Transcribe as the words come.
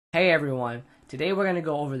Hey everyone, today we're going to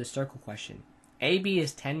go over the circle question. AB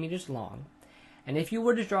is 10 meters long, and if you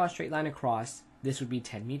were to draw a straight line across, this would be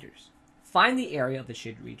 10 meters. Find the area of the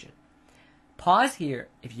shaded region. Pause here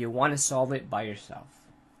if you want to solve it by yourself.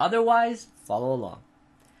 Otherwise, follow along.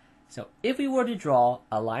 So if we were to draw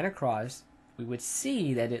a line across, we would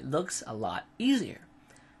see that it looks a lot easier.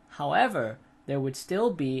 However, there would still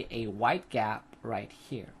be a white gap right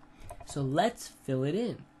here. So let's fill it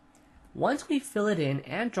in. Once we fill it in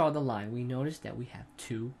and draw the line, we notice that we have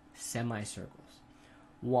two semicircles.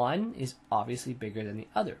 One is obviously bigger than the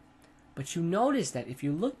other, but you notice that if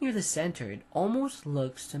you look near the center, it almost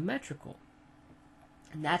looks symmetrical.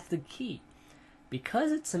 And that's the key.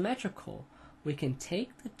 Because it's symmetrical, we can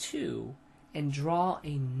take the two and draw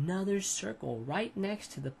another circle right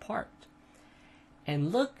next to the part.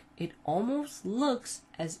 And look, it almost looks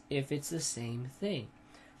as if it's the same thing.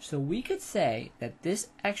 So we could say that this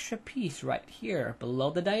extra piece right here below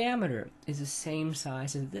the diameter is the same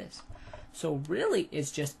size as this. So really it's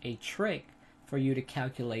just a trick for you to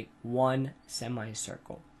calculate one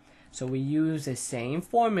semicircle. So we use the same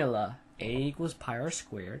formula, A equals pi r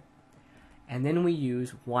squared, and then we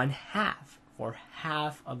use 1/2 for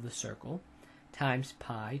half of the circle times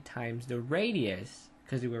pi times the radius,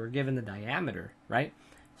 because we were given the diameter, right?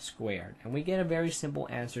 Squared, and we get a very simple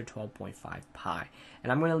answer, 12.5 pi.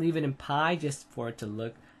 And I'm going to leave it in pi just for it to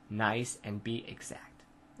look nice and be exact.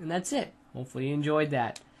 And that's it. Hopefully you enjoyed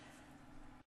that.